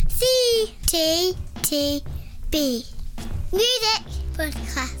Music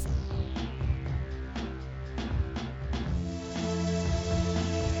Podcast.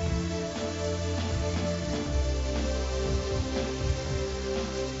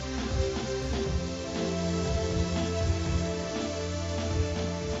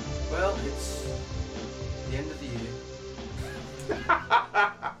 Well, it's the end of the year.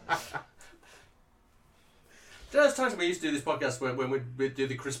 There's times we used to do this podcast when we'd do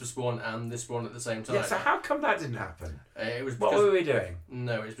the Christmas one and this one at the same time. Yeah, so how come that didn't happen? It was What because, were we doing?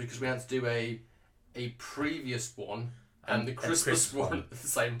 No, it's because we had to do a previous one and the Christmas Christmas one one. at the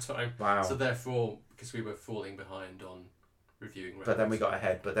same time. Wow. So therefore, because we were falling behind on reviewing records. But then we got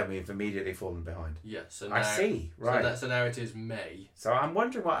ahead, but then we've immediately fallen behind. Yeah, so now, I see, right. So now it is May. So I'm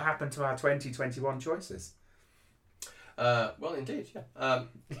wondering what happened to our 2021 choices. Well, indeed, yeah.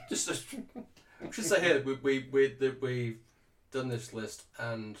 Just say here that we've done this list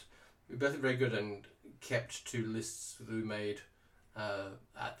and we both are very good and kept to lists that we made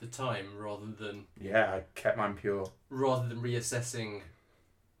at the time rather than Yeah, I kept mine pure. reassessing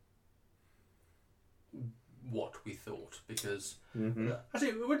what we thought, because actually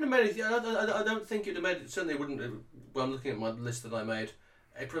it wouldn't have made it. I don't think it would have made it. Certainly, it wouldn't. When I'm looking at my list that I made,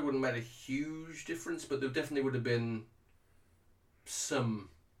 it probably wouldn't have made a huge difference, but there definitely would have been some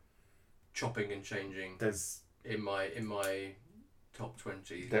chopping and changing. There's in my top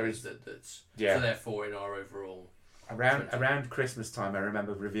 20. There is that's yeah. So therefore, in our overall Around Christmas time, I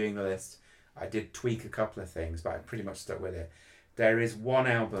remember reviewing the list. I did tweak a couple of things, but I pretty much stuck with it. There is one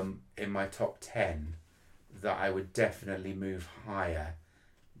album in my top 10 that I would definitely move higher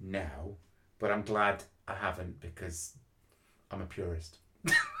now, but I'm glad I haven't because I'm a purist.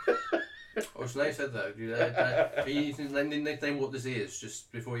 Oh, so now you said that. You need to name what this is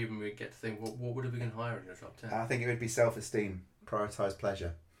just before you even get to think what would have been higher in your top 10. I think it would be self-esteem, prioritise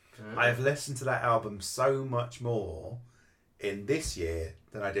pleasure. Mm. I have listened to that album so much more in this year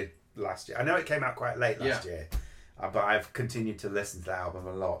than I did last year. I know it came out quite late last year, but I've continued to listen to that album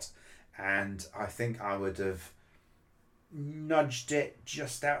a lot, and I think I would have nudged it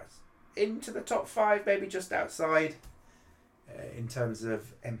just out into the top 5, maybe just outside in terms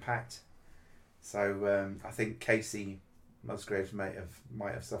of impact. So I think Casey Musgraves might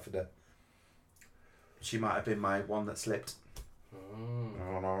have suffered a. She might have been my one that slipped.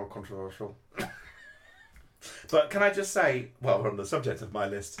 Oh no, controversial. But can I just say, while we're on the subject of my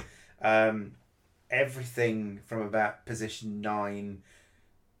list, everything from about position 9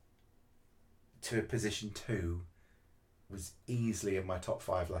 to position 2 was easily in my top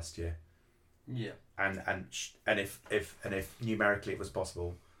 5 last year. Yeah. And if numerically it was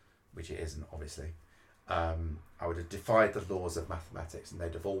possible, which it isn't obviously, I would have defied the laws of mathematics and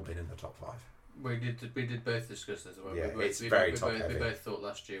they'd have all been in the top 5. We did both discuss this. Yeah, we very top heavy. We both thought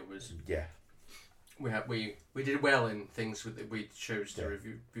last year was we did well in things that we chose to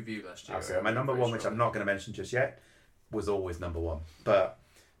review last year. Absolutely. My number 1, which I'm not going to mention just yet, was always number 1. But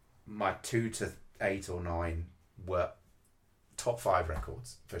my 2 to 8 or 9 were top 5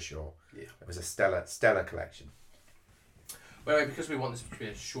 records for sure. Yeah, it was a stellar collection. Well, because we want this to be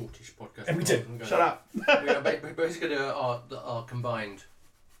a shortish podcast, And we do. Shut up. We're basically going to our combined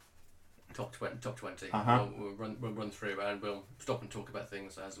top 20. Uh-huh. We'll run through and we'll stop and talk about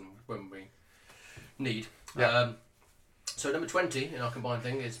things as and when we need. Yeah. So number 20 in our combined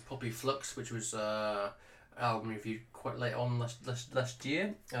thing is Poppy Flux, which was album reviewed quite late on last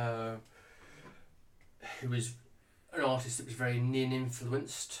year. Who was an artist that was very Nin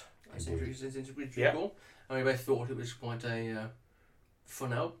influenced. As recall. And we both thought it was quite a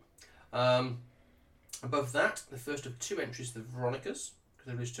fun album. Above that, the first of 2 entries, the Veronicas. Because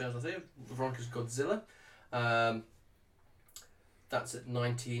they released 2003, Veronica's Godzilla. That's at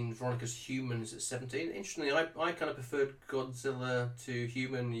 19. Veronica's Human is at 17. Interestingly, I kind of preferred Godzilla to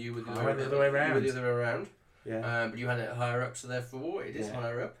Human. You were the other way around. Yeah. But you had it higher up, so therefore it is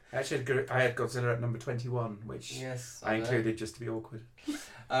higher up. Actually, I had Godzilla at number 21, which I included just to be awkward.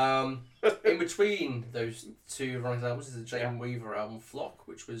 In between those 2 Veronica albums is the Jane Weaver album Flock,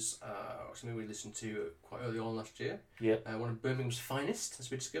 which was something we listened to quite early on last year. Yeah. One of Birmingham's finest,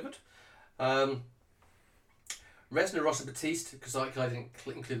 as we discovered. Reznor, Ross and Batiste, because I didn't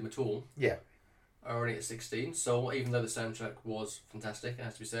include them at all. Yeah. Are only at 16. So even though the soundtrack was fantastic, it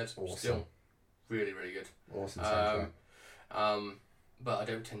has to be said, still really, really good. Awesome soundtrack. But I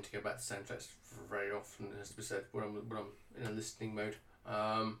don't tend to go back to soundtracks very often, as to be said, when I'm in a listening mode.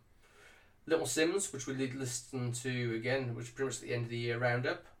 Little Sims, which we did listen to again, which is pretty much at the end of the year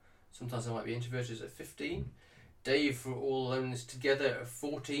roundup. Sometimes I might be introverted at 15. Dave for All Alone Is Together at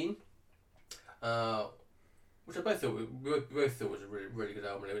 14. Which I both thought was a really, really good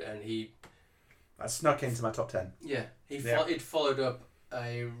album, and he I snuck into my top 10. Yeah, it followed up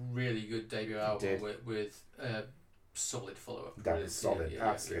a really good debut album with a solid follow-up. That was solid,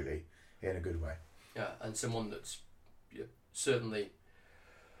 absolutely, in a good way. Yeah, and someone that's certainly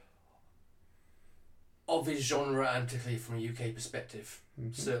of his genre, and particularly from a UK perspective,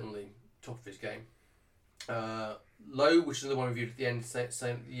 certainly top of his game. Low, which is the one we reviewed at the end,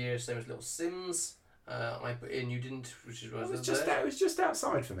 same year, same as Little Sims. I put in, you didn't, which is it was just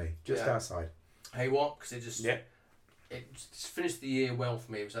outside for me, outside. Hey What, because it just finished the year well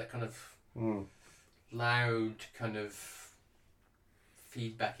for me. It was that kind of loud, kind of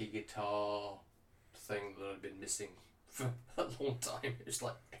feedbacky guitar thing that I'd been missing for a long time. It was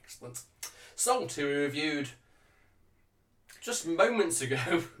like excellent. Song 2 we reviewed just moments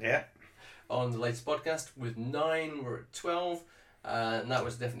ago. Yeah. On the latest podcast with 9, we're at 12, and that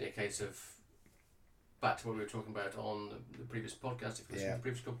was definitely a case of back to what we were talking about on the previous podcast. If you listen to the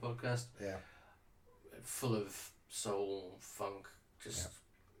previous podcast, full of soul, funk, just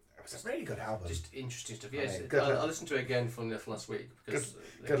it was a really good album. Just interesting stuff. Yes, I listened to it again from last week because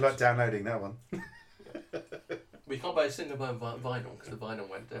good luck downloading that one. We can't buy a single by vinyl because the vinyl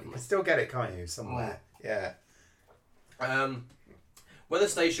went definitely. You can still get it, can't you? Somewhere. Yeah. Weather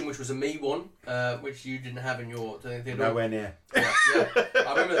Station, which was a me one, which you didn't have in your thing. Nowhere near. Yeah.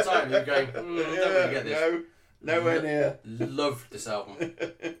 I remember the time you were going, don't really get this. No, nowhere near. Loved this album.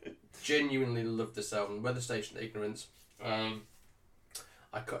 Genuinely loved this album. Weather Station, Ignorance. I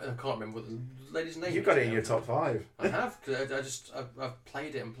can't remember what the lady's name is. You've got it in your top 5. I have, because I've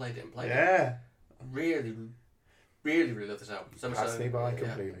played it and played it and played it. Yeah. Really, really, really love this album. Passed me by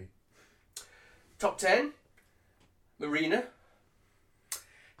completely. Top 10, Marina.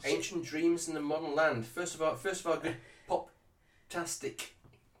 Ancient Dreams in the Modern Land. First of all, good pop-tastic.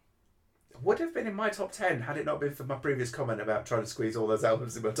 Would have been in my top 10 had it not been for my previous comment about trying to squeeze all those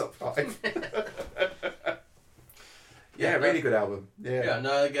albums in my top 5. Really good album. Yeah.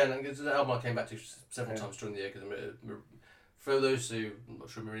 No, again, it's an album I came back to several times during the year because for those who, I'm not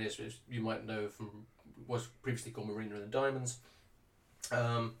sure Marina is, you might know from was previously called Marina and the Diamonds.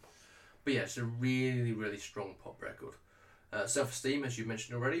 But yeah, it's a really, really strong pop record. Self-Esteem, as you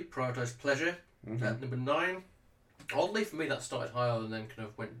mentioned already. Prioritise Pleasure at number 9. Oddly for me, that started higher and then kind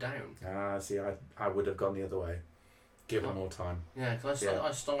of went down. See, I would have gone the other way. Give it more time. Yeah, because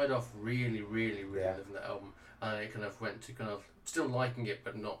I started off really, really, really loving that album, and I kind of went to kind of still liking it,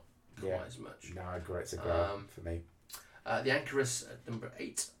 but not quite as much. No, I agree. It's a grower for me. The Anchoress at number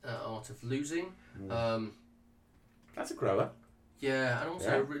 8, Art of Losing. That's a grower. Yeah, and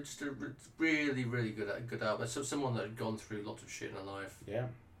also just a really, really good album. So someone that had gone through lots of shit in her life. Yeah.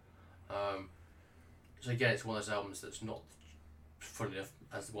 So again, it's one of those albums that's not, funny enough,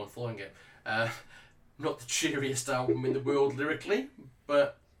 as the one following it, not the cheeriest album in the world lyrically,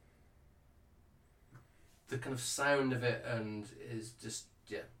 but the kind of sound of it and is just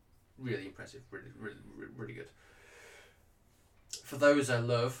really impressive, really, really, really good. For Those I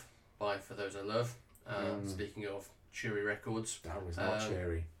Love, by For Those I Love. Speaking of cheery records. That was not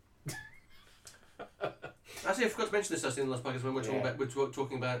cheery. Actually, I forgot to mention this in the last podcast when we're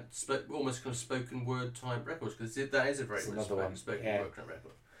talking about almost kind of spoken word type records, because that is a very much spoken word type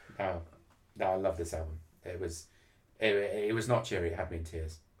record. No, I love this album. It was not cheery. It had me in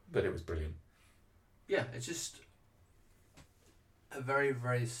tears, but it was brilliant. Yeah, it's just a very,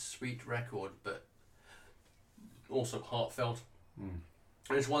 very sweet record, but also heartfelt. And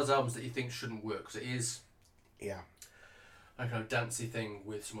it's one of those albums that you think shouldn't work because it is. Yeah. A kind of dancey thing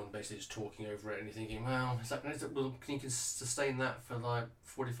with someone basically just talking over it, and you're thinking, well, can you sustain that for like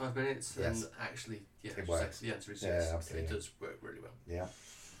 45 minutes? Yes. And actually, it works. The answer is yes. Absolutely. It does work really well. Yeah.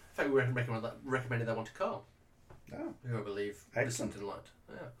 In fact, we recommended that one to Carl. Oh. Who I believe listened and liked.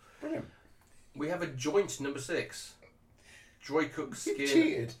 Yeah. Brilliant. We have a joint number 6. Joy Cook Skin. You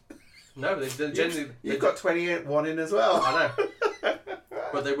cheated. No, they generally. You've got 21 in as well. I know.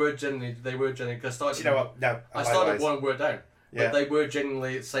 But they were generally. Cause I started. Do you know what? No. I started one word down. Yeah. But they were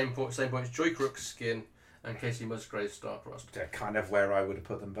genuinely at the same points. Joy Crook Skin and Casey Musgrave's Starcrossed. They're kind of where I would have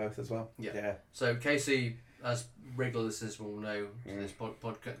put them both as well. Yeah. So Casey, as regular listeners will know, to this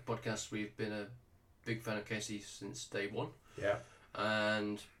podcast, we've been a big fan of Casey since day one. Yeah.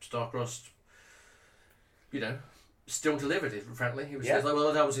 And Starcrossed, still delivered it, frankly. He was like,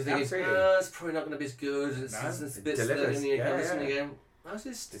 well, that was the thing. It's probably not going to be as good. It's bits delivers. Again.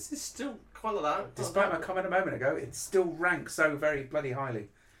 This is still quite like that. Despite my comment a moment ago, it still ranks so very bloody highly.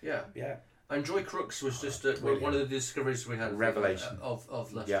 Yeah. Yeah. And Joy Crooks was just one of the discoveries we had. Revelation.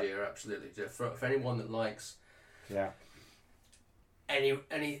 Of last year, absolutely. For anyone that likes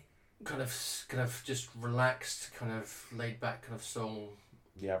any kind of just relaxed, kind of laid back kind of soul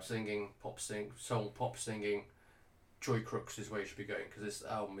singing, soul pop singing. Joy Crooks is where you should be going, because this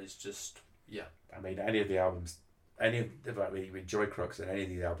album is just I mean, any of the albums, with Joy Crooks and any of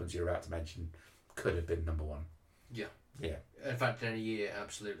the albums you're about to mention could have been number one. Yeah. Yeah. In fact, in any year,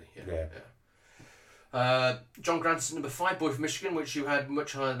 absolutely. Yeah. John Grant's number 5, Boy from Michigan, which you had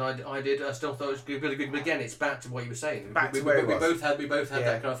much higher than I did. I still thought it was good, but again, it's back to what you were saying. We both had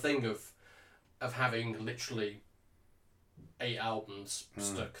that kind of thing of having literally 8 albums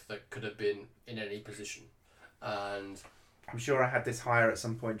stuck that could have been in any position, and I'm sure I had this higher at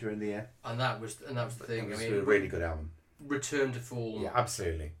some point during the year. And that was the thing. It was a really good album. Return to form. Yeah,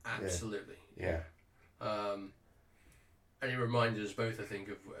 absolutely. Absolutely. Yeah. And it reminded us both, I think,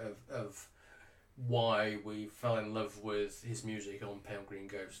 of why we fell in love with his music on Pale Green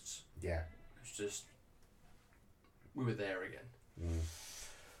Ghosts. Yeah. It's just, we were there again.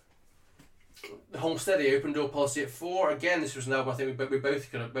 The Homesteady Open Door Policy at 4. Again, this was an album I think we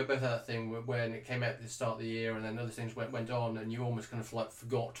both had that thing when it came out at the start of the year, and then other things went on, and you almost kind of like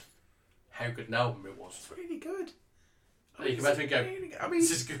forgot how good an album it was. It's really good. You can imagine go,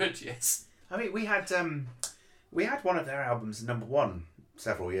 this is good, yes. I mean, we had one of their albums number 1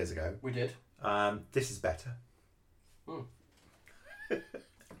 several years ago. We did. This is better.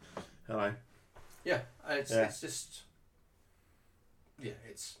 Hello. Yeah, it's just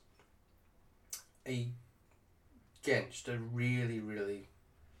it's just a really, really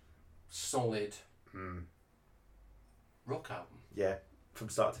solid rock album. Yeah, from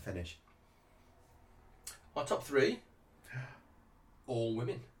start to finish. Our top 3, all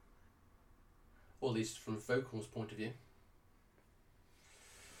women. Or at least from a vocals point of view.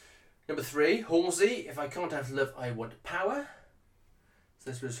 Number 3, Halsey, If I Can't Have Love, I Want Power. So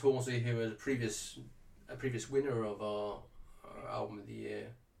this was Halsey, who was a previous winner of our Album of the Year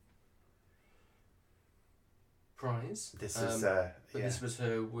prize. This this was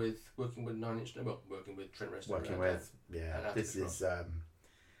her working with Trent Reznor. This is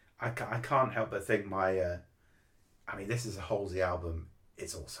I can't help but think this is a Halsey album.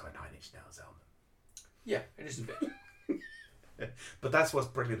 It's also a Nine Inch Nails album. Yeah, it is a bit. But that's what's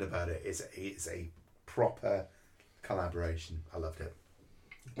brilliant about it. It's a proper collaboration. I loved it.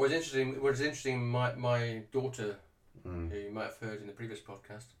 What's interesting, my daughter, who you might have heard in the previous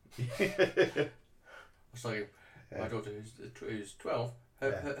podcast, my daughter who's 12,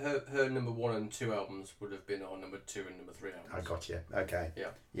 her number 1 and 2 albums would have been our number 2 and number 3 albums. I got you. Okay. Yeah.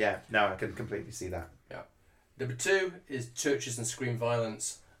 Yeah. No, I can completely see that. Yeah. Number 2 is Churches and Scream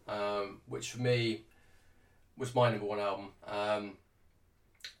Violence, which for me was my number 1 album, and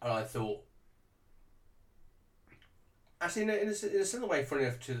I thought, actually, in a similar way, funny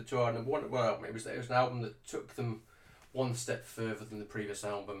enough to our number 1 album, it was an album that took them one step further than the previous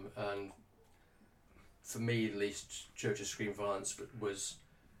album, and for me at least, Churches Scream Violence was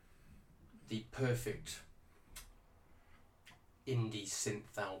the perfect indie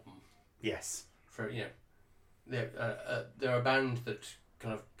synth album. Yes. For they're a band that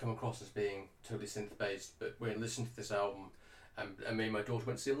kind of come across as being totally synth based, but when I listened to this album, and me and my daughter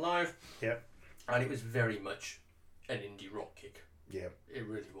went to see them live. Yep. And it was very much an indie rock kick. Yeah. It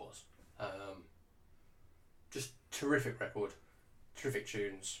really was. Just terrific record, terrific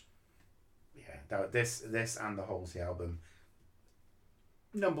tunes. Yeah. No, this and the Halsey album,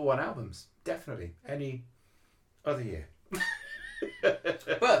 number 1 albums, definitely. Any other year.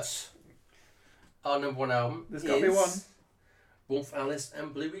 But our number 1 album There's got to be one. Wolf Alice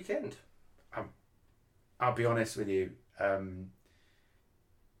and Blue Weekend. I'll be honest with you.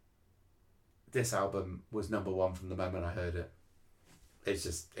 This album was number 1 from the moment I heard it.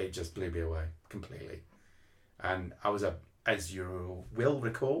 It just blew me away completely. And I was as you will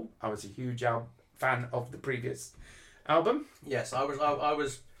recall, I was a huge fan of the previous album. Yes, I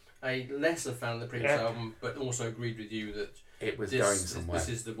was a lesser fan of the previous album, but also agreed with you that it was going somewhere. This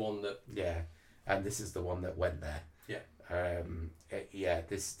is the one that... Yeah, and this is the one that went there. Yeah.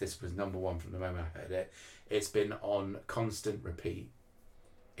 This was number 1 from the moment I heard it. It's been on constant repeat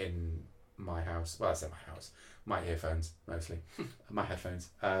in my house. Well, I say my house. My earphones, mostly. My headphones.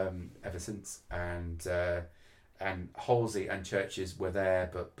 Ever since. And Halsey and Churches were there,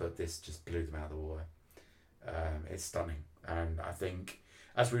 but this just blew them out of the water. It's stunning. And I think,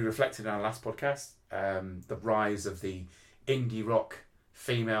 as we reflected in our last podcast, the rise of the indie rock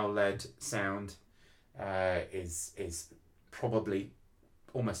female-led sound is probably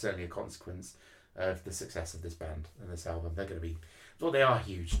almost certainly a consequence of the success of this band and this album. They're going to be, well, they are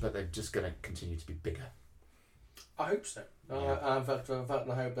huge, but they're just going to continue to be bigger. I hope so. Yeah. In fact, I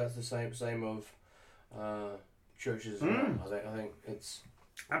hope that's the same of Churches as well. I think it's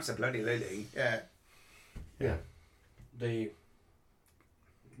absolutely, yeah. The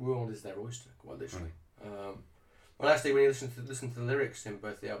world is their oyster, quite literally. Well, actually, when you listen to the lyrics in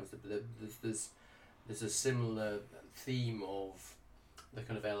both the albums, there's a similar theme of the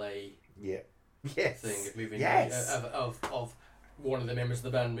kind of LA thing of moving of one of the members of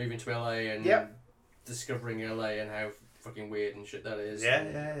the band moving to LA and discovering LA and how fucking weird and shit that is.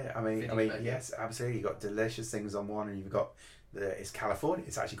 Yeah. I mean, yes, absolutely. You got Delicious Things on one, and you've got it's California.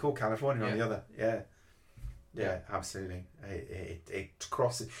 It's actually called California on the other. Yeah, absolutely. It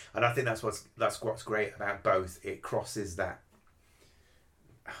crosses, and I think that's what's great about both. It crosses that.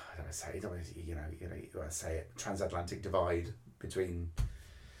 I don't want to say. You want to say it. Transatlantic divide between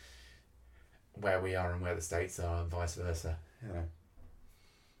where we are and where the States are, and vice versa. You know.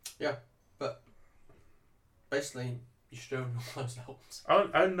 Yeah, but basically, you should own all those albums.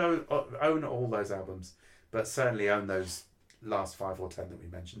 Own all those albums, but certainly own those last 5 or 10 that we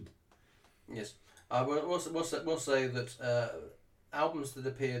mentioned. Yes. We'll say that albums that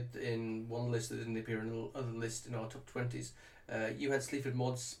appeared in one list that didn't appear in another list in our top 20s. You had Sleaford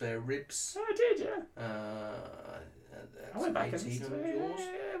Mods' Spare Ribs. Oh, I did, yeah. I went back and listened to it.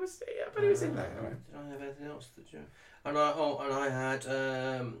 Yeah, but it was in there. Did I have anything else that you? And I had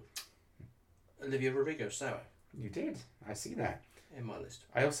Olivia Rodrigo, Sour. You did. I see that. In my list.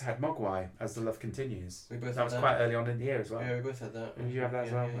 I also had Mogwai, As the Love Continues. We both that was quite early on in the year as well. Yeah, we both had that. Did you have that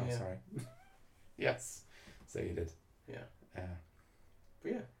as well? Yeah. Sorry. Yes. So you did. Yeah. But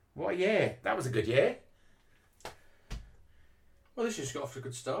yeah. What a year. That was a good year. Well, this year's got off to a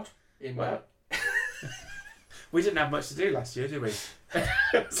good start. We didn't have much to do last year, did we?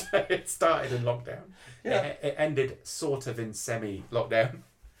 So it started in lockdown. Yeah. It ended sort of in semi-lockdown.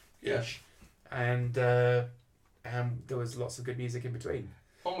 Yeah. And there was lots of good music in between.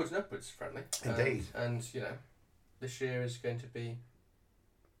 Onwards and upwards, frankly. Indeed. And this year is going to be...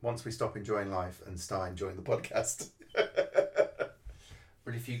 Once we stop enjoying life and start enjoying the podcast.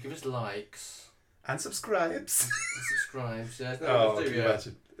 But if you give us likes... And subscribes. Yeah, can you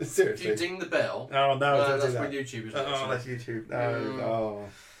imagine? Seriously. If you ding the bell... Oh, no, that's what YouTube is. That's YouTube. No.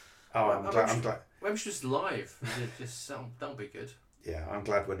 I'm glad. Maybe it's just live. That'll be good. Yeah, I'm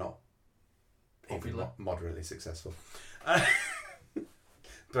glad we're not Popular. Even moderately successful.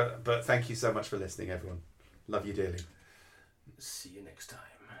 But thank you so much for listening, everyone. Love you dearly. See you next time.